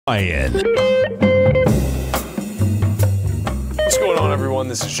What's going on, everyone?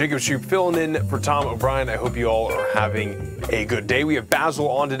 This is Jacob Shoup filling in for Tom O'Brien. I hope you all are having a good day. We have Basil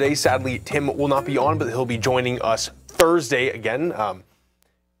on today. Sadly, Tim will not be on, but he'll be joining us Thursday again.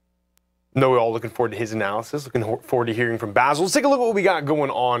 Know we're all looking forward to his analysis. Looking forward to hearing from Basil. Let's take a look at what we got going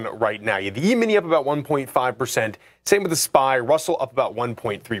on right now. You have the E-mini up about 1.5%. Same with the SPY. Russell up about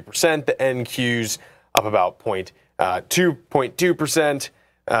 1.3%. The NQs up about 2.2%.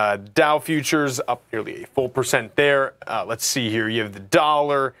 Dow futures up nearly a full percent there. Let's see here. You have the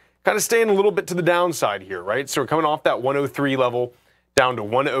dollar kind of staying a little bit to the downside here, right? So we're coming off that 103 level down to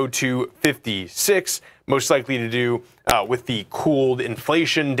 102.56. Most likely to do with the cooled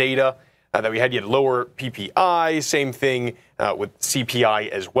inflation data that we had. You had lower PPI. Same thing with CPI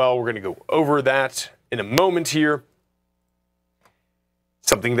as well. We're going to go over that in a moment here.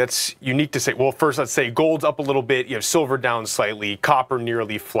 Something that's unique to say. Well, first, let's say gold's up a little bit. You have silver down slightly, copper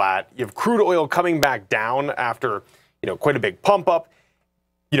nearly flat. You have crude oil coming back down after, quite a big pump up.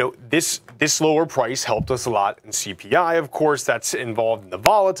 This lower price helped us a lot in CPI. Of course, that's involved in the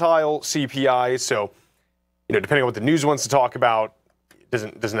volatile CPI. So, depending on what the news wants to talk about, it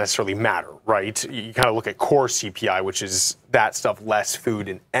doesn't necessarily matter, right? You kind of look at core CPI, which is that stuff, less food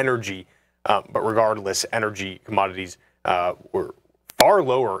and energy. But regardless, energy commodities were far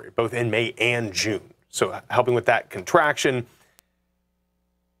lower both in May and June. So helping with that contraction.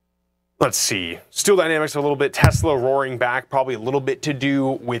 Let's see. Steel dynamics a little bit. Tesla roaring back. Probably a little bit to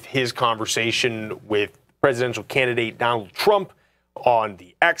do with his conversation with presidential candidate Donald Trump on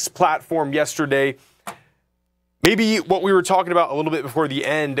the X platform yesterday. Maybe what we were talking about a little bit before the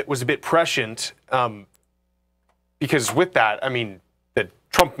end was a bit prescient. Because with that, the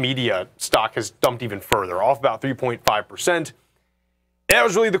Trump media stock has dumped even further, off about 3.5%. That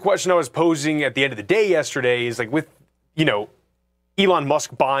was really the question I was posing at the end of the day yesterday, is like with, Elon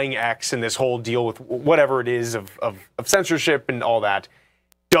Musk buying X and this whole deal with whatever it is of censorship and all that,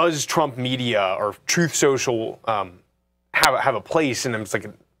 does Trump media or Truth Social have a place? And it's like,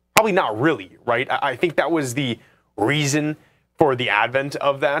 probably not really, right? I think that was the reason for the advent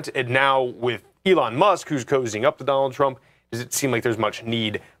of that. And now with Elon Musk, who's cozying up to Donald Trump, does it seem like there's much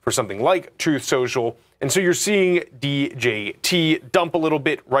need for something like Truth Social? And so you're seeing DJT dump a little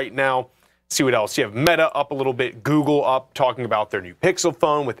bit right now. See what else? You have Meta up a little bit, Google up, talking about their new Pixel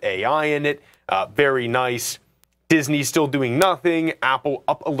phone with AI in it. Very nice. Disney still doing nothing. Apple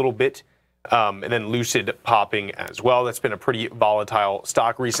up a little bit. And then Lucid popping as well. That's been a pretty volatile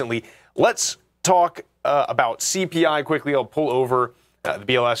stock recently. Let's talk about CPI quickly. I'll pull over the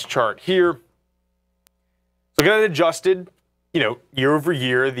BLS chart here. So looking at adjusted, year over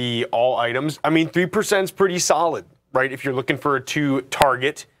year, the all items, 3% is pretty solid, right? If you're looking for a 2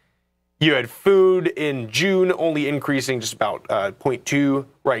 target, you had food in June only increasing just about 0.2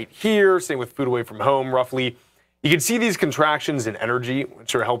 right here. Same with food away from home, roughly. You can see these contractions in energy,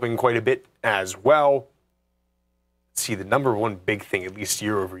 which are helping quite a bit as well. Let's see, the number one big thing, at least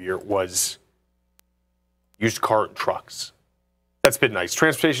year over year, was used car and trucks. That's been nice.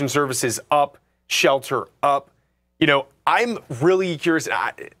 Transportation services up, shelter up. I'm really curious.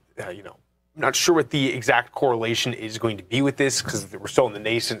 I'm not sure what the exact correlation is going to be with this, because we're still in the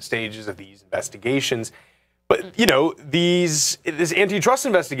nascent stages of these investigations. But this antitrust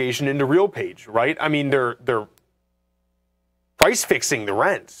investigation into RealPage, right? They're price fixing the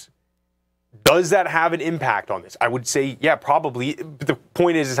rents. Does that have an impact on this? I would say, yeah, probably. But the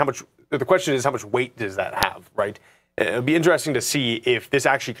point is how much. The question is, how much weight does that have, right? It'll be interesting to see if this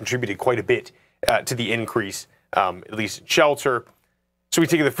actually contributed quite a bit to the increase. At least in shelter. So we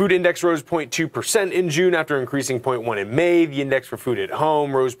take the food index rose 0.2% in June after increasing 0.1 in May. The index for food at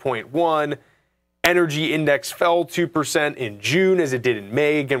home rose 0.1. Energy index fell 2% in June as it did in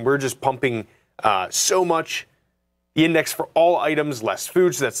May. Again, we're just pumping so much. The index for all items, less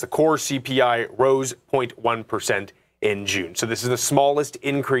food, so that's the core CPI, rose 0.1% in June. So this is the smallest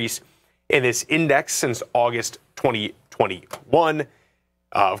increase in this index since August 2021.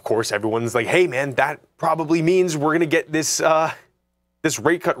 Of course, everyone's like, hey, man, that probably means we're going to get this this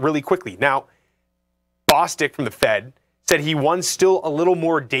rate cut really quickly. Now, Bostic from the Fed said he wants still a little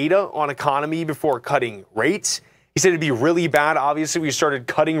more data on economy before cutting rates. He said it'd be really bad. Obviously, we started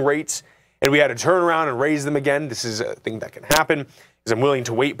cutting rates and we had to turn around and raise them again. This is a thing that can happen because I'm willing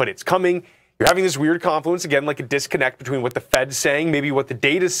to wait, but it's coming. You're having this weird confluence, again, like a disconnect between what the Fed's saying, maybe what the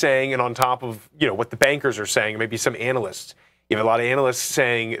data's saying, and on top of what the bankers are saying, maybe some analysts. You have a lot of analysts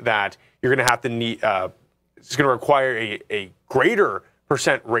saying that you're going to have to need, it's going to require a greater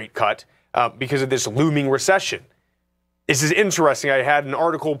percent rate cut because of this looming recession. This is interesting. I had an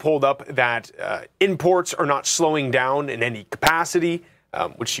article pulled up that imports are not slowing down in any capacity.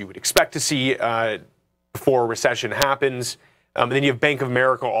 which you would expect to see before a recession happens. And then you have Bank of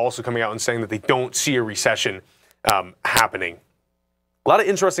America also coming out and saying that they don't see a recession happening. A lot of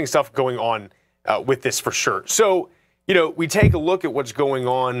interesting stuff going on with this for sure. So, we take a look at what's going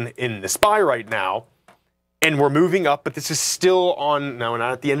on in the SPY right now, and we're moving up, but this is still on, now we're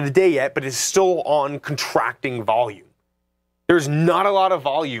not at the end of the day yet, but it's still on contracting volume. There's not a lot of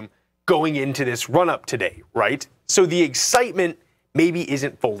volume going into this run-up today, right? So the excitement maybe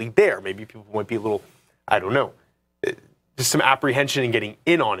isn't fully there. Maybe people might be a little, I don't know, just some apprehension in getting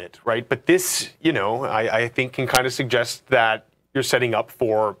in on it, right? But this, I think can kind of suggest that you're setting up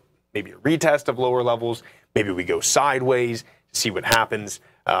for maybe a retest of lower levels. Maybe we go sideways to see what happens.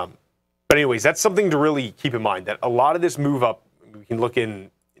 But anyways, that's something to really keep in mind, that a lot of this move up, we can look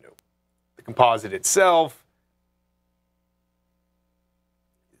in, the composite itself,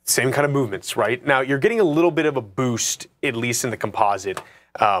 same kind of movements, right? Now, you're getting a little bit of a boost, at least in the composite,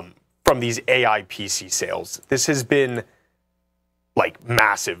 from these AI PC sales. This has been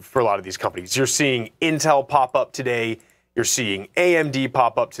massive for a lot of these companies. You're seeing Intel pop up today. You're seeing AMD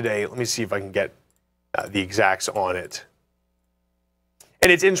pop up today. Let me see if I can get the exacts on it.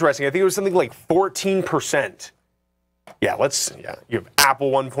 And it's interesting. I think it was something like 14%. You have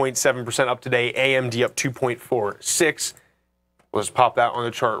Apple 1.7% up today, AMD up 2.46. Let's pop that on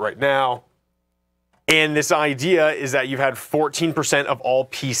the chart right now. And this idea is that you've had 14% of all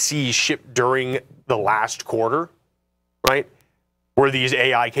PCs shipped during the last quarter, right, were these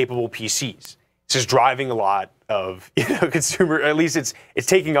AI-capable PCs. This is driving a lot of consumer, at least it's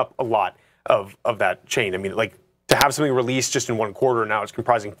taking up a lot of that chain. I mean, to have something released just in one quarter, now it's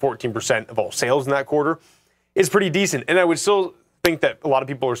comprising 14% of all sales in that quarter, is pretty decent. And I would still think that a lot of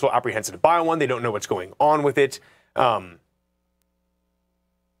people are still apprehensive to buy one. They don't know what's going on with it.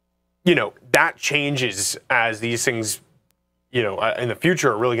 That changes as these things, in the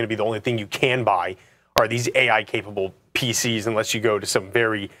future are really going to be the only thing you can buy are these AI-capable PCs, unless you go to some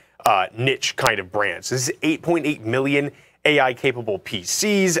very niche kind of brands. This is 8.8 million AI-capable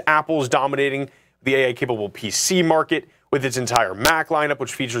PCs. Apple's dominating the AI-capable PC market with its entire Mac lineup,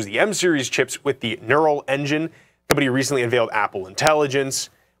 which features the M-series chips with the Neural Engine. The company recently unveiled Apple Intelligence.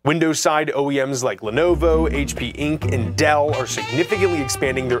 Windows side OEMs like Lenovo, HP Inc., and Dell are significantly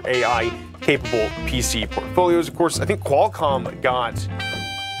expanding their AI-capable PC portfolios. Of course, I think Qualcomm got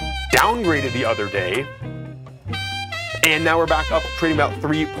downgraded the other day, and now we're back up, trading about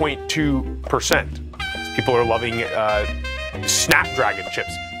 3.2%. People are loving Snapdragon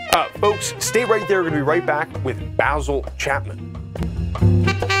chips. Folks, stay right there. We're going to be right back with Basil Chapman.